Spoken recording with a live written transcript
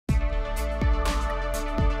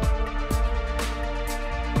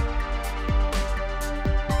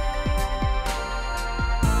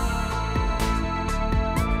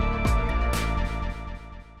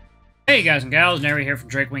Hey guys and gals, Nary here from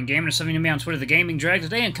Drakewing Gaming, and something to me on Twitter, The Gaming Drag.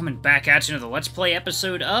 Today I'm coming back at you with a Let's Play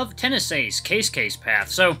episode of Tennis Ace, Case Path.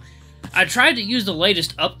 So, I tried to use the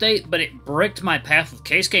latest update, but it bricked my path with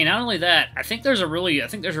Keisuke. Not only that, I think there's a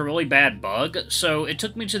really bad bug. So it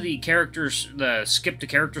took me to the skip to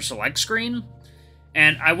character select screen,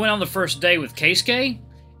 and I went on the first day with Keisuke,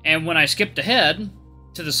 and when I skipped ahead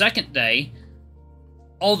to the second day,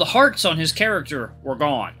 all the hearts on his character were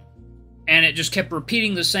gone. And it just kept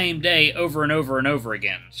repeating the same day over and over and over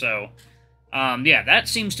again. So, yeah, that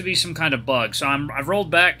seems to be some kind of bug. So I've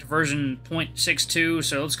rolled back to version 0.62.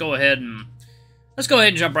 So let's go ahead and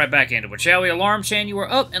jump right back into it, shall we? Alarm chain, you are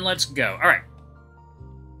up, and let's go. All right.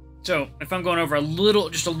 So if I'm going over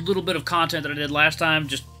just a little bit of content that I did last time,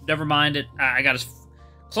 just never mind it. I got as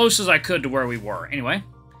close as I could to where we were. Anyway,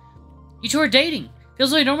 you two are dating.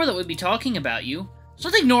 Feels like normal that we'd be talking about you. There's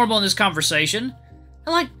nothing normal in this conversation.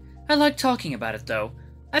 I like talking about it, though.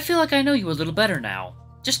 I feel like I know you a little better now.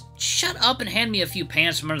 Just shut up and hand me a few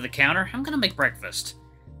pans from under the counter. I'm gonna make breakfast.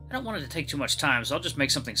 I don't want it to take too much time, so I'll just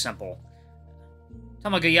make something simple.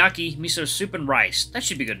 Tamagayaki, miso soup, and rice. That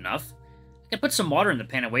should be good enough. I can put some water in the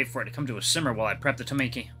pan and wait for it to come to a simmer while I prep the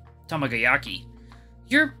tamagayaki.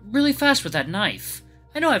 You're really fast with that knife.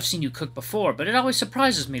 I know I've seen you cook before, but it always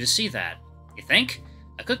surprises me to see that. You think?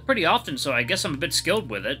 I cook pretty often, so I guess I'm a bit skilled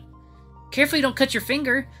with it. Careful you don't cut your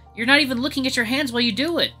finger. You're not even looking at your hands while you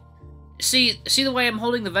do it. See the way I'm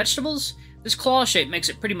holding the vegetables? This claw shape makes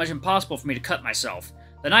it pretty much impossible for me to cut myself.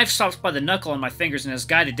 The knife stops by the knuckle on my fingers and is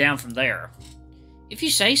guided down from there. If you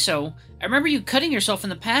say so. I remember you cutting yourself in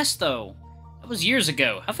the past, though. That was years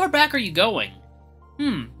ago. How far back are you going?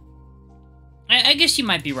 I guess you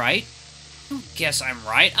might be right. Guess I'm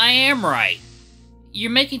right. I am right.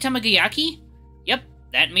 You're making tamagayaki? Yep,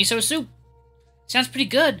 that miso soup. Sounds pretty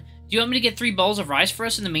good. Do you want me to get 3 bowls of rice for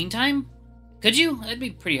us in the meantime? Could you? That'd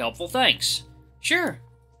be pretty helpful, thanks. Sure.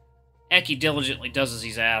 Eki diligently does as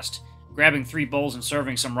he's asked, grabbing 3 bowls and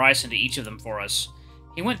serving some rice into each of them for us.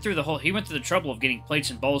 He went through the trouble of getting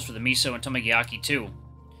plates and bowls for the miso and tamagayaki too.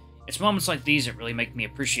 It's moments like these that really make me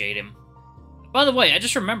appreciate him. By the way, I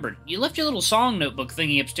just remembered, you left your little song notebook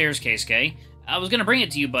thingy upstairs, Keisuke. I was gonna bring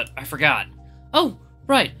it to you, but I forgot. Oh,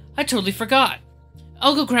 right, I totally forgot.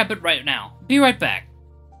 I'll go grab it right now. Be right back.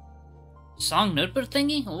 Song notebook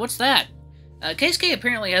thingy? Well, what's that? Keisuke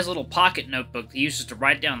apparently has a little pocket notebook that he uses to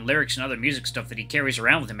write down lyrics and other music stuff that he carries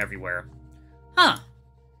around with him everywhere. Huh.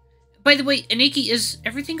 By the way, Aniki, is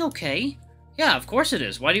everything okay? Yeah, of course it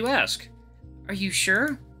is. Why do you ask? Are you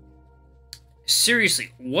sure?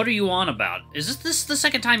 Seriously, what are you on about? Is this the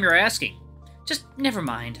second time you're asking? Just never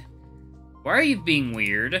mind. Why are you being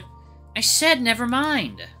weird? I said never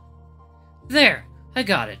mind. There, I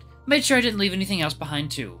got it. Made sure I didn't leave anything else behind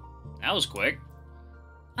too. That was quick.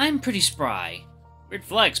 I'm pretty spry. Weird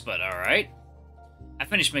flex, but alright. I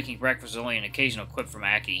finished making breakfast with only an occasional quip from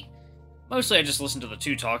Aki. Mostly I just listened to the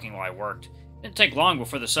two talking while I worked. It didn't take long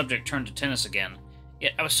before the subject turned to tennis again.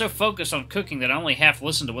 Yet I was so focused on cooking that I only half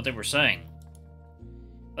listened to what they were saying.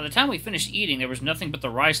 By the time we finished eating, there was nothing but the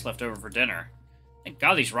rice left over for dinner. Thank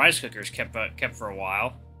God these rice cookers kept for a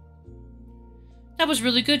while. That was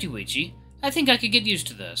really good, Yuichi. I think I could get used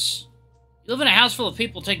to this. You live in a house full of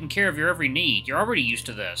people taking care of your every need. You're already used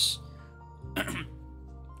to this.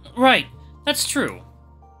 Right, that's true.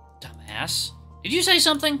 Dumbass. Did you say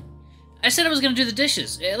something? I said I was going to do the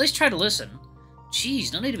dishes. At least try to listen.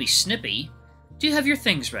 Jeez, no need to be snippy. Do you have your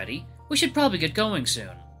things ready? We should probably get going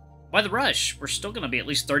soon. Why the rush? We're still going to be at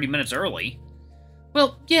least 30 minutes early.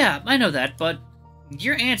 Well, yeah, I know that, but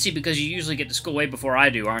you're antsy because you usually get to school way before I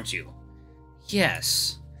do, aren't you?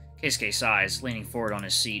 Yes. Keisuke sighs, leaning forward on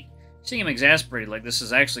his seat. Seeing him exasperated like this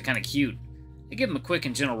is actually kind of cute. I give him a quick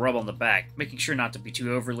and gentle rub on the back, making sure not to be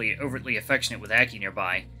too overtly affectionate with Aki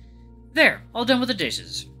nearby. There, all done with the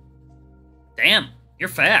dishes. Damn, you're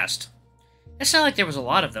fast. It's not like there was a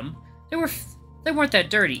lot of them. They weren't that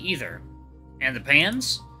dirty either. And the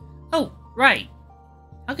pans? Oh, right.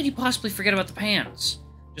 How could you possibly forget about the pans?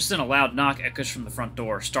 Just then a loud knock echoes from the front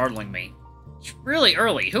door, startling me. It's really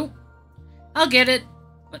early. Who? I'll get it.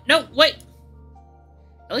 But no, wait.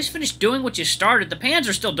 At least finish doing what you started. The pans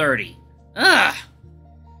are still dirty. Ugh.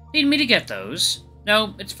 Need me to get those?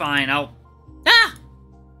 No, it's fine. Ah!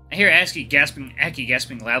 I hear Aki gasping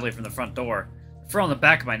loudly from the front door. The fur on the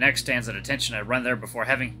back of my neck stands at attention. I run there before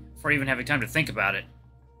even having time to think about it.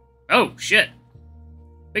 Oh, shit.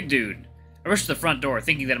 Big dude. I rush to the front door,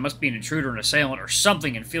 thinking that it must be an intruder, an assailant, or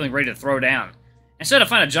something, and feeling ready to throw down. Instead, I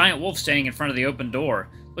find a giant wolf standing in front of the open door,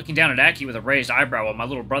 looking down at Aki with a raised eyebrow while my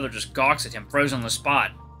little brother just gawks at him, frozen on the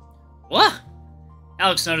spot. What?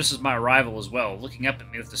 Alex notices my arrival as well, looking up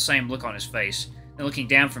at me with the same look on his face. then looking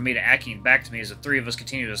down from me to Aki and back to me as the three of us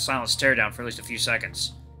continued a silent stare down for at least a few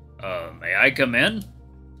seconds. May I come in?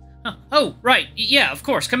 Huh. Oh, right. Yeah, of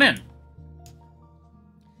course, come in.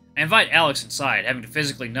 I invite Alex inside, having to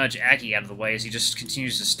physically nudge Aki out of the way as he just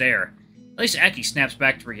continues to stare. At least Aki snaps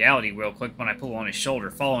back to reality real quick when I pull on his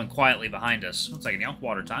shoulder, following quietly behind us. 1 second, y'all.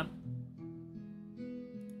 Water time.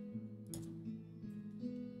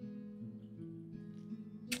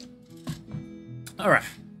 Alright.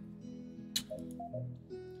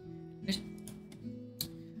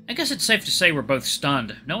 I guess it's safe to say we're both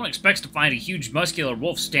stunned. No one expects to find a huge muscular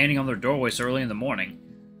wolf standing on their doorway so early in the morning.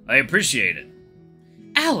 I appreciate it.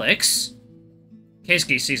 Alex!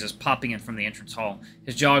 Keisuke sees us popping in from the entrance hall,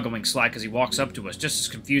 his jaw going slack as he walks up to us, just as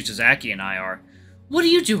confused as Aki and I are. What are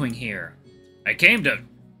you doing here? I came to...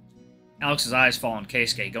 Alex's eyes fall on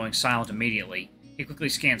Keisuke, going silent immediately. He quickly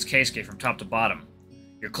scans Keisuke from top to bottom.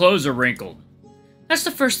 Your clothes are wrinkled. That's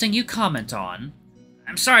the first thing you comment on.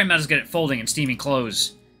 I'm sorry I'm not as good at folding and steaming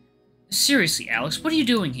clothes. Seriously, Alex, what are you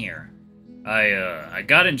doing here? I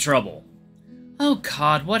got in trouble. Oh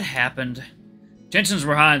god, what happened? Tensions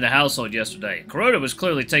were high in the household yesterday. Kuroda was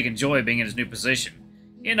clearly taking joy being in his new position.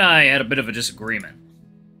 He and I had a bit of a disagreement.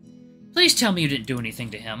 Please tell me you didn't do anything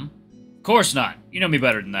to him. Of course not. You know me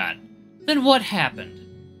better than that. Then what happened?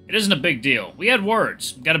 It isn't a big deal. We had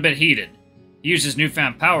words. Got a bit heated. He used his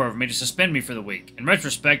newfound power over me to suspend me for the week. In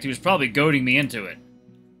retrospect, he was probably goading me into it.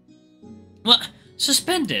 What?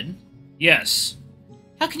 Suspended? Yes.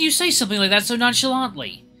 How can you say something like that so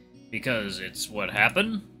nonchalantly? Because it's what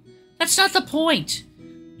happened. That's not the point.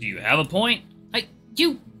 Do you have a point?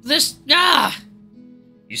 You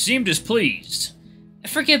seem displeased.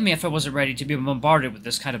 Forgive me if I wasn't ready to be bombarded with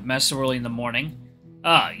this kind of mess so early in the morning.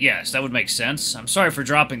 Ah, yes, that would make sense. I'm sorry for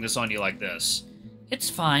dropping this on you like this. It's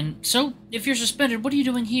fine. So, if you're suspended, what are you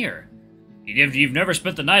doing here? You've never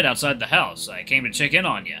spent the night outside the house. I came to check in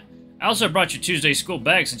on you. I also brought your Tuesday school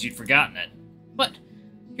bag since you'd forgotten it. But,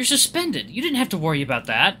 you're suspended. You didn't have to worry about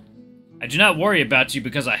that. I do not worry about you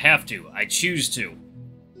because I have to. I choose to.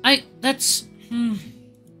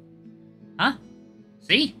 Huh?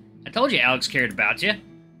 See? I told you Alex cared about you.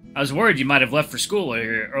 I was worried you might have left for school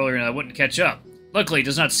earlier and I wouldn't catch up. Luckily, it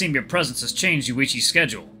does not seem your presence has changed Yuichi's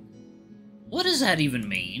schedule. What does that even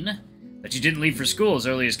mean? That you didn't leave for school as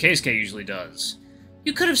early as Keisuke usually does.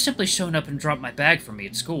 You could have simply shown up and dropped my bag for me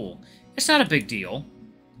at school. It's not a big deal.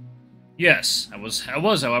 Yes, I was,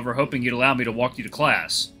 however, hoping you'd allow me to walk you to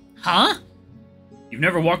class. Huh? You've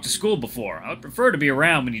never walked to school before. I would prefer to be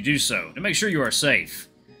around when you do so, to make sure you are safe.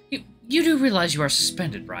 You do realize you are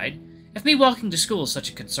suspended, right? If me walking to school is such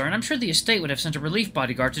a concern, I'm sure the estate would have sent a relief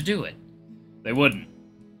bodyguard to do it. They wouldn't.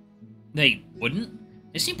 They wouldn't?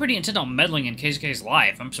 They seem pretty intent on meddling in Keisuke's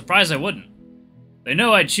life. I'm surprised they wouldn't. They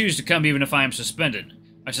know I'd choose to come even if I am suspended.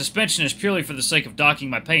 My suspension is purely for the sake of docking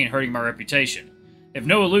my pay and hurting my reputation. They have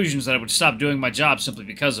no illusions that I would stop doing my job simply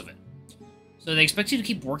because of it. So they expect you to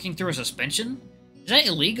keep working through a suspension? Is that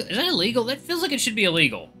illegal? That feels like it should be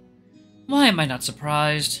illegal. Why am I not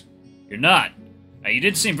surprised? You're not. Now, you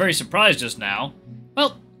did seem very surprised just now.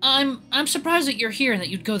 Well, I'm surprised that you're here and that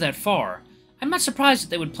you'd go that far. I'm not surprised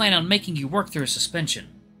that they would plan on making you work through a suspension.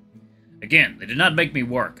 Again, they did not make me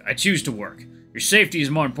work. I choose to work. Your safety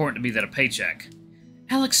is more important to me than a paycheck.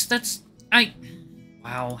 Alex,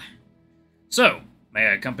 wow. So, may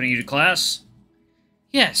I accompany you to class?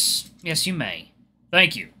 Yes, you may.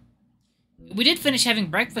 Thank you. We did finish having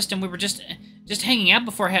breakfast and we were just hanging out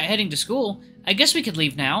before heading to school. I guess we could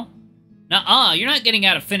leave now. Nuh-uh, you're not getting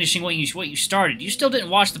out of finishing what you started. You still didn't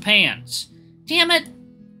wash the pans. Damn it!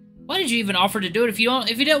 Why did you even offer to do it if you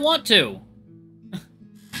didn't want to?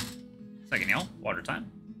 Second, y'all. Water time.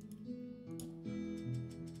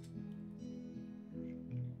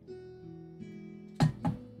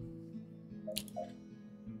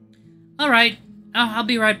 Alright. I'll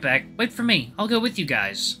be right back. Wait for me. I'll go with you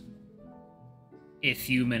guys. A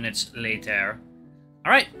few minutes later.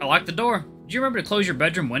 Alright, I locked the door. Did you remember to close your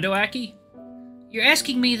bedroom window, Aki? You're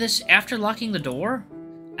asking me this after locking the door?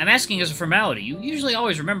 I'm asking as a formality. You usually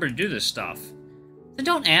always remember to do this stuff. Then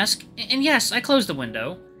don't ask. And yes, I closed the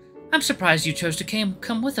window. I'm surprised you chose to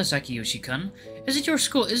come with us, Akiyoshi-kun.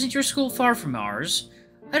 Isn't your school far from ours?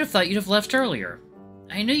 I'd have thought you'd have left earlier.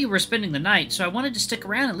 I knew you were spending the night, so I wanted to stick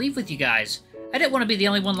around and leave with you guys. I didn't want to be the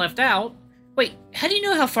only one left out. Wait, how do you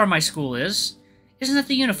know how far my school is? Isn't that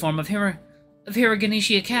the uniform of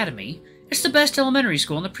Hiraganishi Academy? It's the best elementary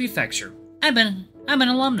school in the prefecture. I'm an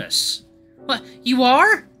alumnus. What, you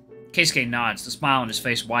are? Keisuke nods, the smile on his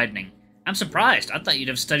face widening. I'm surprised. I thought you'd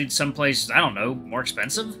have studied someplace, I don't know, more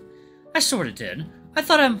expensive? I sorta did. I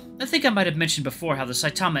think I might have mentioned before how the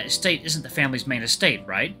Saitama estate isn't the family's main estate,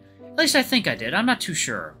 right? At least I think I did. I'm not too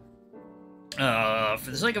sure.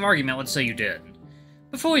 For the sake of argument, let's say you did.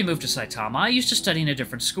 Before we moved to Saitama, I used to study in a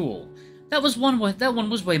different school. That one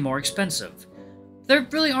was way more expensive. There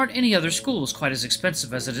really aren't any other schools quite as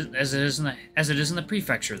expensive as it is in the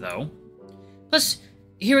prefecture, though. Plus,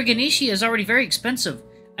 Hiraganishi is already very expensive.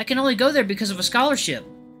 I can only go there because of a scholarship.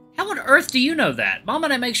 How on earth do you know that? Mom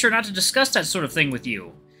and I make sure not to discuss that sort of thing with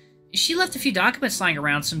you. She left a few documents lying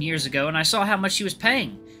around some years ago, and I saw how much she was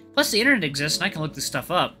paying. Plus, the internet exists, and I can look this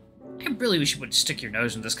stuff up. I really wish you wouldn't stick your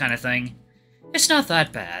nose in this kind of thing. It's not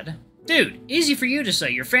that bad. Dude, easy for you to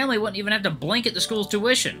say. Your family wouldn't even have to blink at the school's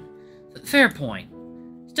tuition. Fair point.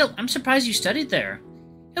 Still, I'm surprised you studied there.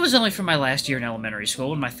 It was only for my last year in elementary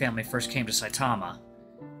school when my family first came to Saitama.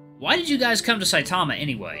 Why did you guys come to Saitama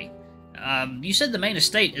anyway? You said the main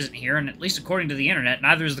estate isn't here, and at least according to the internet,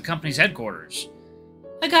 neither is the company's headquarters.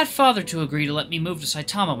 I got Father to agree to let me move to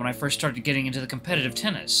Saitama when I first started getting into the competitive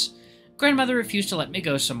tennis. Grandmother refused to let me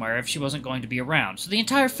go somewhere if she wasn't going to be around, so the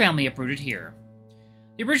entire family uprooted here.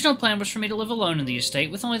 The original plan was for me to live alone in the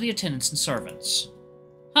estate with only the attendants and servants.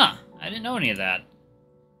 Huh, I didn't know any of that.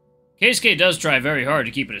 Keisuke does try very hard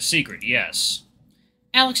to keep it a secret, yes.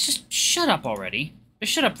 Alex, just shut up already.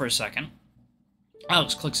 Just shut up for a second.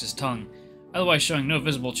 Alex clicks his tongue, otherwise showing no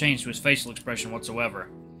visible change to his facial expression whatsoever.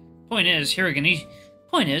 Point is,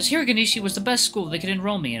 Hiraganishi was the best school they could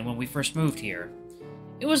enroll me in when we first moved here.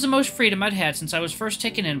 It was the most freedom I'd had since I was first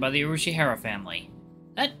taken in by the Urushihara family.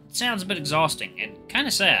 That sounds a bit exhausting, and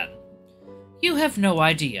kinda sad. You have no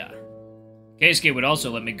idea. Keisuke would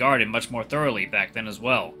also let me guard him much more thoroughly back then as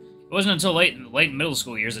well. It wasn't until late in middle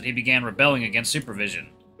school years that he began rebelling against supervision.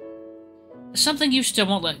 Something you still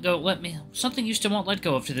won't let go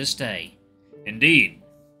of to this day. Indeed.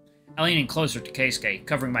 I lean in closer to Keisuke,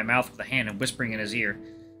 covering my mouth with a hand and whispering in his ear.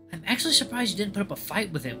 I'm actually surprised you didn't put up a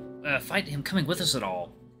fight with him coming with us at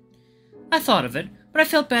all. I thought of it, but I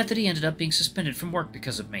felt bad that he ended up being suspended from work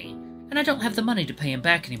because of me, and I don't have the money to pay him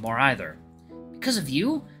back anymore either. Because of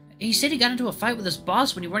you? He said he got into a fight with his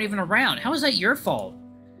boss when you weren't even around. How is that your fault?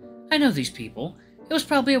 I know these people. It was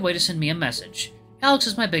probably a way to send me a message. Alex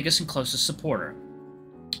is my biggest and closest supporter.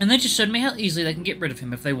 And they just showed me how easily they can get rid of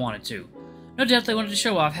him if they wanted to. No doubt they wanted to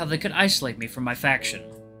show off how they could isolate me from my faction.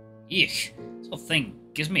 Eek, this whole thing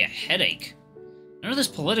gives me a headache. None of this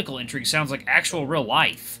political intrigue sounds like actual real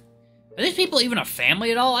life. Are these people even a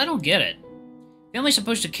family at all? I don't get it. Family's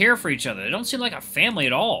supposed to care for each other. They don't seem like a family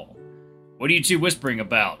at all. What are you two whispering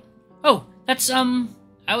about? Oh, that's,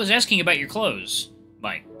 I was asking about your clothes.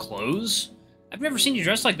 My clothes? I've never seen you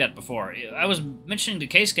dressed like that before. I was mentioning to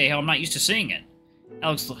Keisuke how I'm not used to seeing it.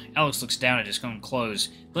 Alex looks down at his own clothes,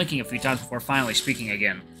 blinking a few times before finally speaking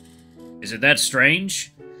again. Is it that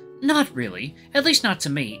strange? Not really. At least not to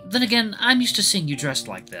me. Then again, I'm used to seeing you dressed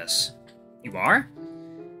like this. You are?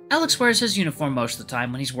 Alex wears his uniform most of the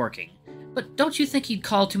time when he's working. But don't you think he'd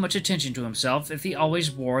call too much attention to himself if he always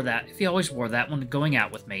wore that when going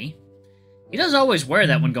out with me? He does always wear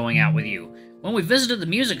that when going out with you. When we visited the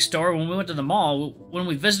music store, when we went to the mall, when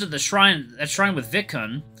we visited that shrine with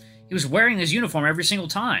Vikun, he was wearing his uniform every single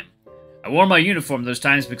time. I wore my uniform those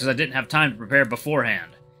times because I didn't have time to prepare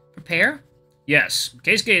beforehand. Prepare? Yes.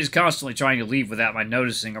 Keisuke is constantly trying to leave without my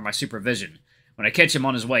noticing or my supervision. When I catch him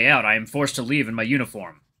on his way out, I am forced to leave in my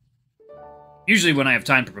uniform. Usually when I have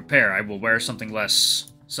time to prepare, I will wear something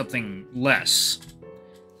less. Second,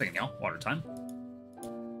 y'all. Water time.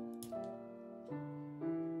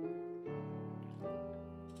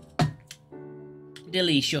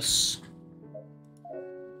 Delicious.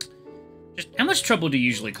 Just how much trouble do you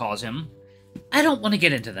usually cause him? I don't want to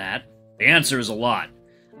get into that. The answer is a lot.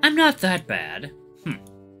 I'm not that bad.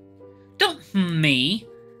 Don't me.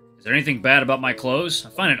 Is there anything bad about my clothes?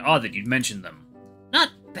 I find it odd that you'd mention them.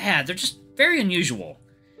 Not bad, they're just very unusual.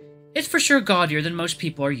 It's for sure gaudier than most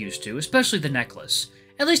people are used to, especially the necklace.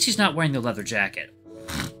 At least he's not wearing the leather jacket.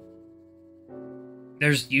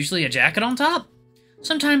 There's usually a jacket on top?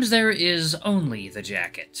 Sometimes there is only the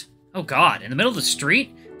jacket. Oh god, in the middle of the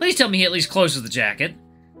street? Please tell me he at least closes the jacket.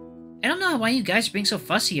 I don't know why you guys are being so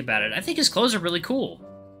fussy about it. I think his clothes are really cool.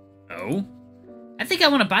 Oh? I think I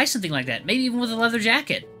want to buy something like that, maybe even with a leather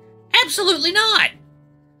jacket. Absolutely not!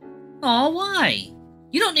 Aw, why?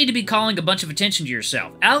 You don't need to be calling a bunch of attention to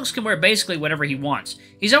yourself. Alex can wear basically whatever he wants.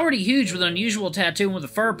 He's already huge with an unusual tattoo and with a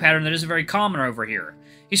fur pattern that isn't very common over here.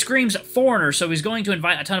 He screams foreigner, so he's going to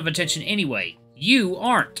invite a ton of attention anyway. You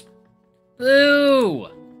aren't. Boo!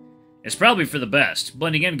 It's probably for the best.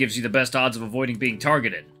 Blending in gives you the best odds of avoiding being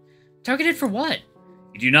targeted. Targeted for what?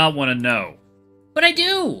 You do not want to know. But I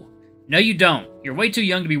do! No, you don't. You're way too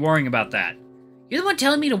young to be worrying about that. You're the one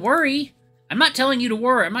telling me to worry. I'm not telling you to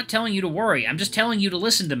worry. I'm not telling you to worry. I'm just telling you to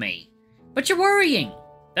listen to me. But you're worrying.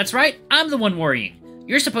 That's right. I'm the one worrying.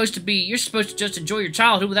 You're supposed to just enjoy your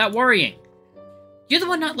childhood without worrying. You're the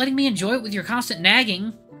one not letting me enjoy it with your constant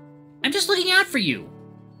nagging. I'm just looking out for you.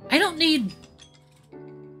 I don't need...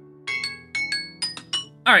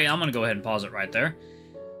 Alright, I'm gonna go ahead and pause it right there.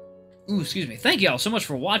 Ooh, excuse me. Thank you all so much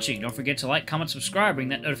for watching. Don't forget to like, comment, subscribe, ring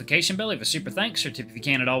that notification bell, leave a super thanks or tip if you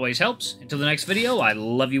can, it always helps. Until the next video, I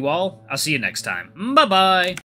love you all. I'll see you next time. Bye-bye!